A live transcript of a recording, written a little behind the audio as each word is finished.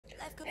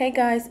Hey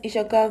guys, it's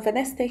your girl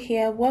Vanessa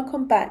here.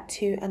 Welcome back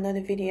to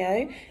another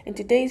video. In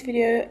today's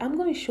video, I'm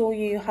going to show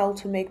you how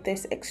to make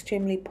this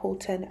extremely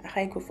potent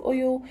hair growth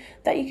oil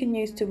that you can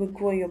use to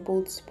regrow your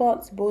bald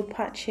spots, bald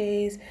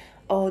patches,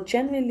 or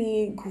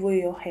generally grow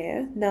your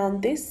hair. Now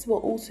this will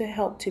also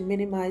help to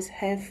minimize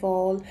hair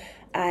fall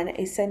and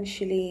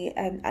essentially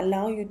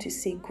allow you to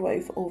see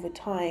growth over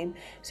time.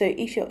 So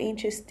if you're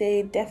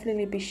interested,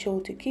 definitely be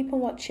sure to keep on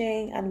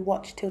watching and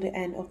watch till the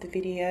end of the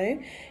video.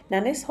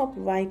 Now let's hop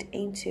right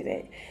into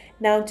it.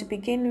 Now to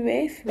begin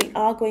with, we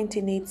are going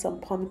to need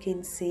some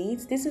pumpkin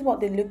seeds. This is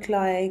what they look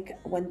like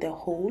when they're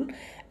whole.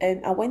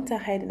 I went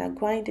ahead and I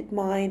grinded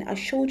mine. I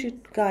showed you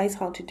guys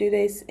how to do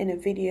this in a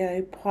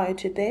video prior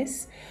to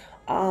this.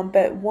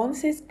 But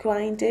once it's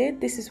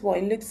grinded, this is what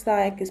it looks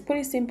like. It's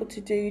pretty simple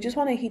to do. You just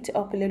want to heat it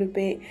up a little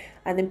bit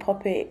and then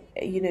pop it,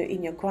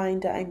 in your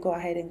grinder and go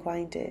ahead and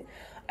grind it.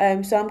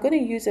 So I'm going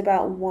to use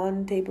about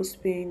 1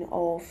 tablespoon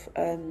of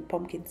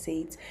pumpkin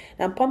seeds.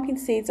 Now pumpkin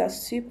seeds are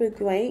super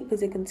great because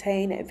they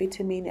contain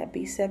vitamin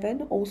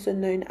B7, also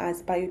known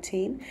as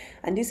biotin,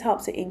 and this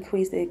helps to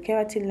increase the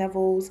keratin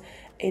levels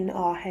in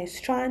our hair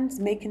strands,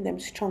 making them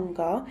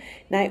stronger.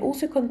 Now it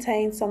also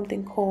contains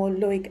something called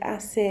oleic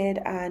acid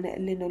and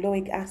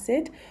linoleic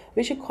acid,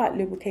 which are quite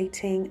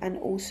lubricating and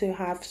also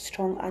have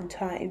strong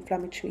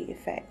anti-inflammatory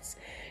effects.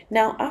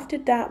 Now after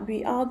that,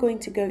 we are going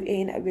to go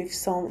in with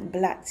some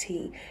black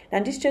tea. Now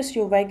this is just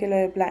your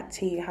regular black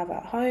tea you have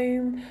at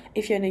home.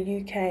 If you're in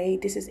the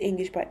UK, this is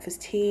English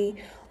breakfast tea,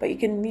 but you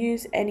can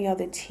use any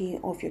other tea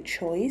of your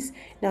choice.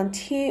 Now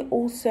tea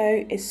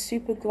also is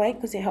super great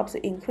because it helps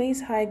to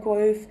increase hair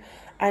growth,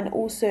 and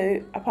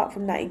also apart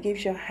from that, it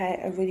gives your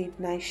hair a really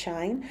nice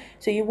shine.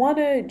 So you want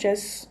to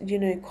just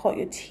cut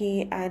your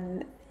tea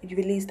and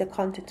release the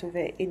content of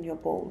it in your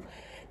bowl.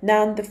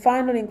 Now the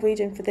final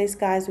ingredient for this,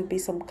 guys, would be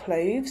some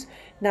cloves.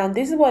 Now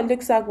this is what it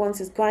looks like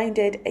once it's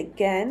grinded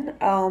again.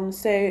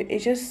 So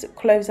it's just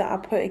cloves that I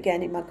put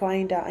again in my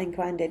grinder and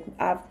grinded.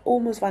 I've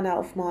almost run out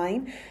of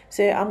mine,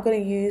 so I'm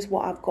going to use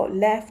what I've got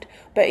left.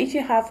 But if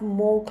you have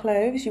more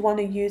cloves, you want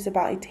to use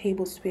about 1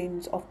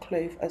 tablespoon of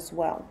clove as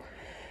well.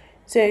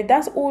 So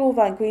that's all of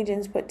our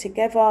ingredients put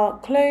together.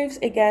 Cloves,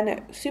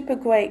 again, super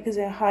great because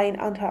they're high in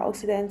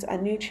antioxidants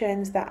and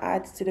nutrients that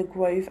add to the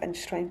growth and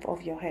strength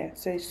of your hair.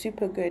 So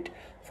super good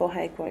for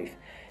hair growth.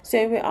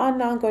 So we are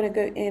now going to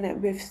go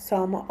in with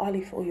some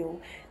olive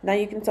oil. Now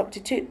you can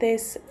substitute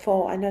this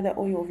for another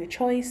oil of your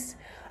choice.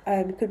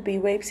 It could be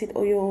rapeseed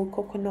oil,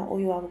 coconut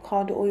oil,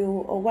 avocado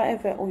oil, or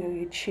whatever oil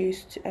you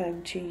choose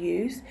to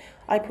use.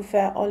 I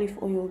prefer olive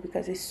oil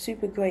because it's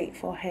super great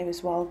for hair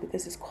as well,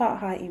 because it's quite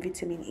high in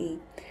vitamin E.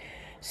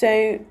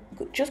 So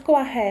just go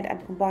ahead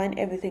and combine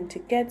everything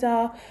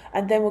together,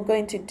 and then we're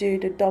going to do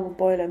the double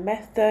boiler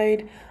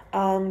method,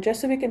 just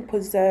so we can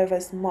preserve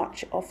as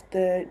much of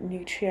the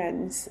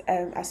nutrients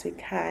as we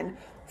can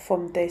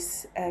from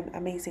this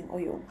amazing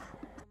oil.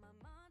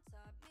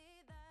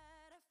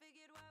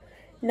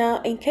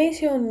 Now, in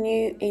case you're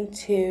new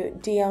into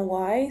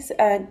DIYs,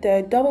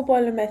 the double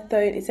boiler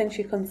method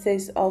essentially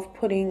consists of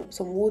putting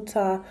some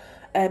water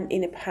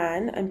in a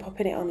pan and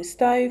popping it on the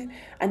stove,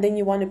 and then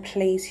you want to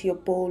place your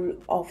bowl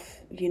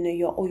of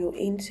your oil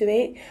into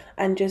it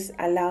and just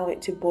allow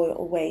it to boil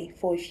away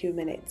for a few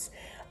minutes,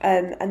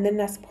 and then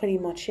that's pretty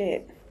much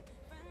it.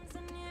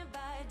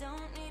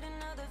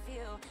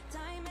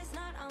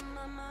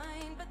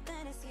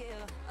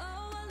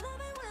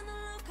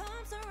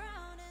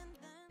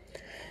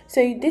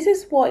 So this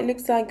is what it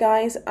looks like,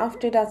 guys,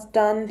 after that's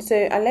done. So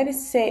I let it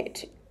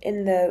sit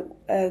in the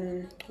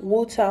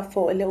water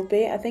for a little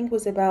bit. I think it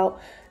was about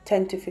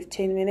 10 to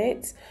 15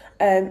 minutes,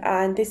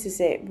 and this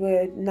is it.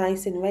 We're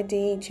nice and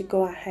ready to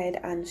go ahead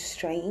and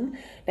strain.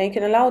 Now you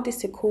can allow this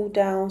to cool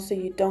down so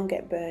you don't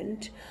get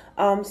burnt.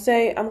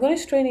 So I'm going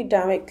to strain it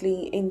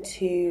directly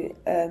into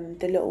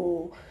the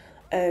little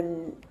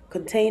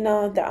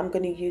container that I'm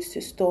going to use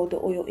to store the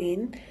oil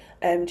in.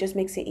 Just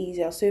makes it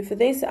easier. So for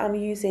this, I'm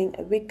using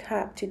a wig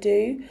cap to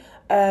do,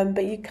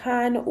 but you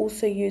can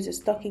also use a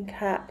stocking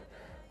cap,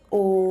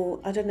 or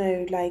I don't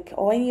know,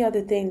 or any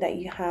other thing that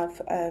you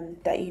have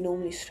that you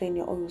normally strain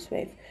your oils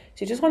with.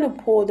 So you just want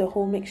to pour the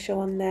whole mixture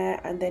on there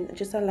and then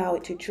just allow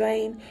it to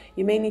drain.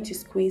 You may need to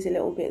squeeze a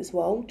little bit as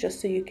well,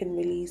 just so you can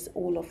release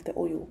all of the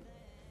oil.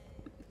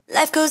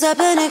 Life goes up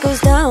and it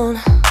goes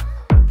down.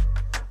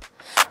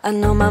 I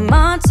know my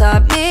mom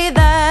taught me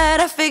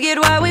that. I figured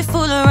why we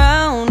fool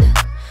around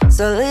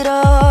so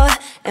little,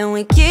 and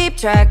we keep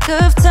track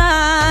of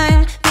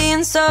time,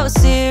 being so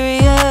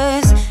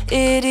serious,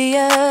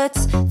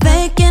 idiots,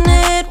 thinking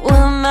it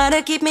will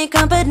matter, keep me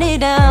company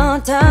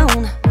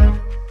downtown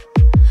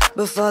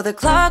before the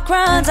clock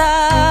runs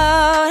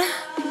out.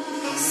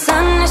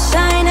 Sun is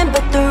shining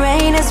but the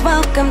rain is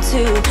welcome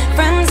too.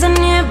 Friends are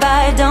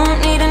nearby, don't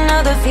need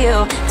another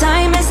view.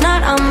 Time is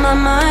not on my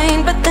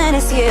mind, but then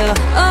it's you.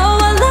 Oh,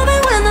 I love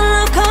it when the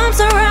love comes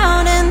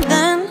around, and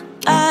then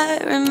I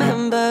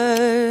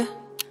remember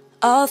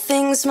all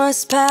things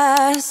must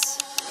pass.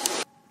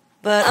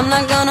 But I'm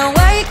not gonna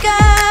wake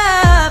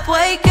up,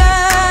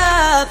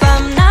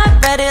 I'm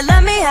not ready,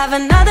 let me have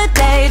another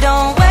day.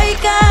 Don't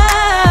wake up.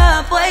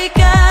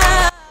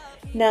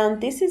 Now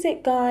this is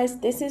it, guys.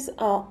 This is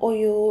our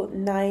oil,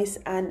 nice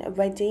and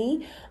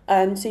ready.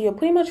 So you're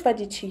pretty much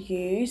ready to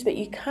use, but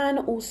you can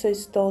also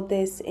store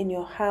this in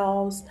your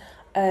house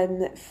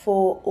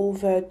for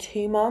over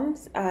 2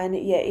 months, and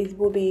yeah, it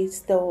will be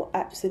still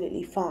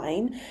absolutely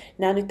fine.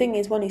 Now the thing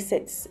is, when it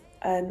sits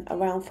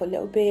around for a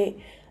little bit,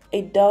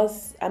 it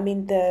does, I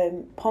mean,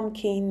 the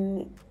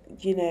pumpkin,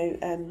 you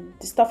know,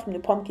 the stuff from the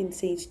pumpkin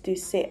seeds do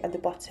sit at the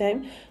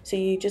bottom, so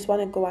you just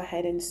want to go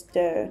ahead and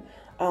stir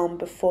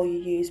before you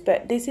use.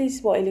 But this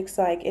is what it looks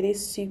like. It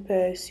is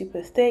super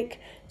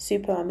thick,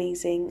 super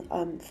amazing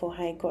for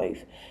hair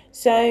growth.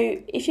 So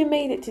if you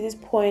made it to this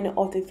point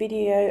of the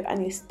video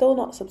and you're still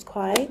not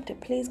subscribed,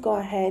 please go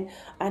ahead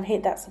and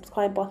hit that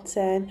subscribe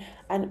button,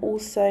 and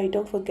also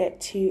don't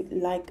forget to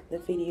like the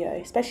video,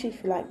 especially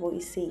if you like what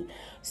you see.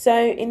 So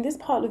in this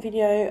part of the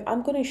video,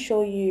 I'm going to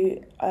show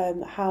you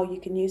how you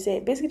can use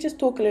it. Basically just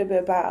talk a little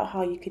bit about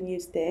how you can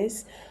use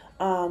this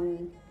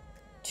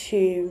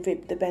to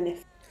reap the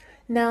benefit.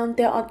 Now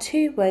there are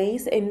 2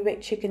 ways in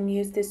which you can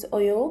use this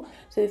oil.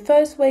 So the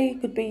first way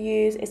could be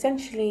used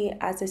essentially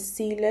as a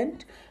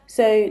sealant.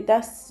 So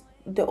that's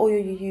the oil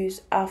you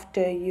use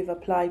after you've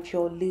applied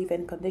your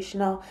leave-in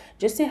conditioner,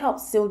 just to help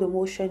seal the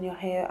moisture in your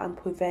hair and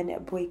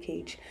prevent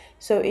breakage.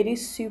 So it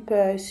is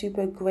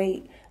super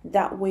great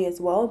that way as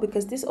well,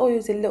 because this oil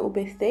is a little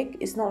bit thick.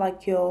 It's not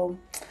like your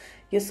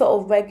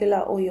sort of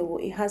regular oil.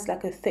 It has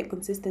like a thick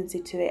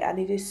consistency to it, and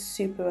it is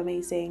super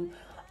amazing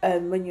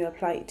when you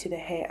apply it to the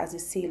hair as a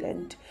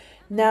sealant.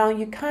 Now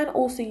you can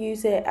also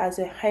use it as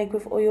a hair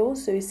growth oil.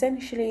 So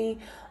essentially,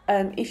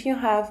 if you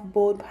have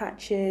bald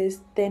patches,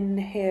 thin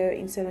hair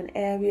in certain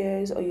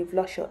areas, or you've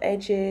lost your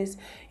edges,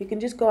 you can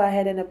just go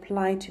ahead and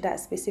apply to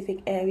that specific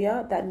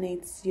area that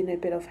needs, you know, a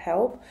bit of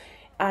help,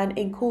 and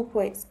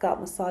incorporate scalp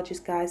massages,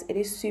 guys. It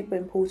is super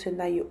important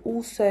that you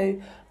also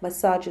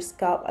massage your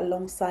scalp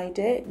alongside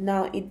it.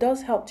 Now it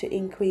does help to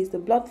increase the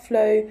blood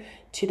flow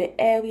to the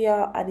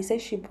area and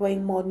essentially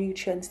bring more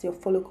nutrients to your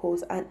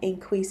follicles and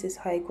increases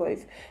hair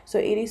growth. So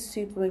it is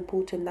super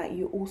important that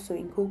you also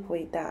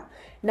incorporate that.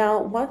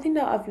 Now one thing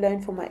that I've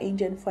learned from my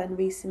Indian friend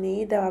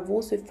recently that I've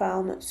also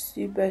found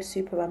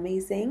super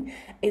amazing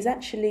is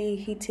actually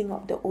heating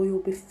up the oil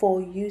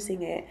before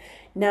using it.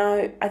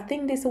 Now I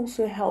think this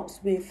also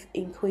helps with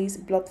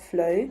increased blood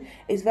flow.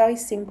 It's very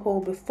simple.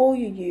 Before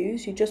you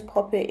use, you just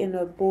pop it in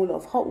a bowl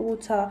of hot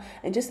water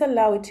and just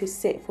allow it to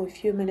sit for a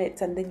few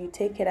minutes, and then you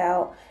take it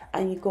out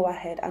and you go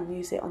ahead and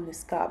use it on the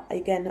scalp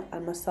again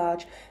and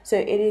massage. So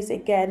it is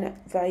again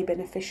very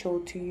beneficial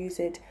to use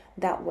it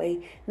that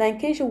way. Now in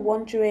case you're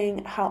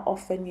wondering how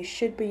often you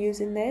should be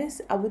using this,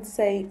 I would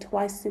say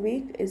twice a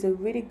week is a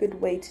really good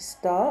way to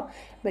start,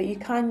 but you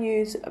can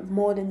use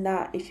more than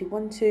that if you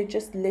want to.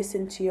 Just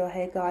listen to your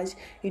hair, guys.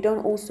 You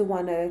don't also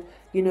want to,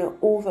 you know,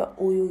 over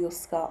oil your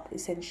scalp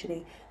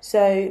essentially.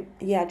 So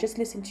yeah, just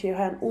listen to your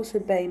hair, and also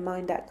bear in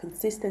mind that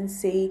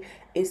consistency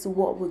is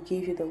what will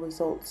give you the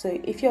results. So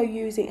if you're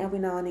using every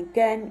now and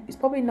again, it's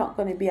probably not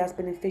going to be as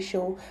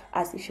beneficial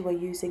as if you were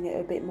using it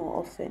a bit more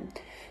often.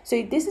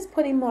 So this is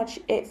pretty much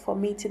it for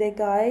me today,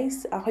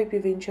 guys. I hope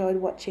you've enjoyed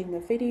watching the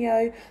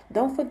video.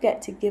 Don't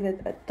forget to give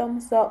it a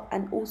thumbs up,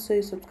 and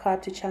also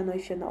subscribe to the channel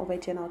if you're not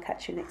already, and I'll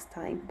catch you next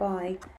time. Bye.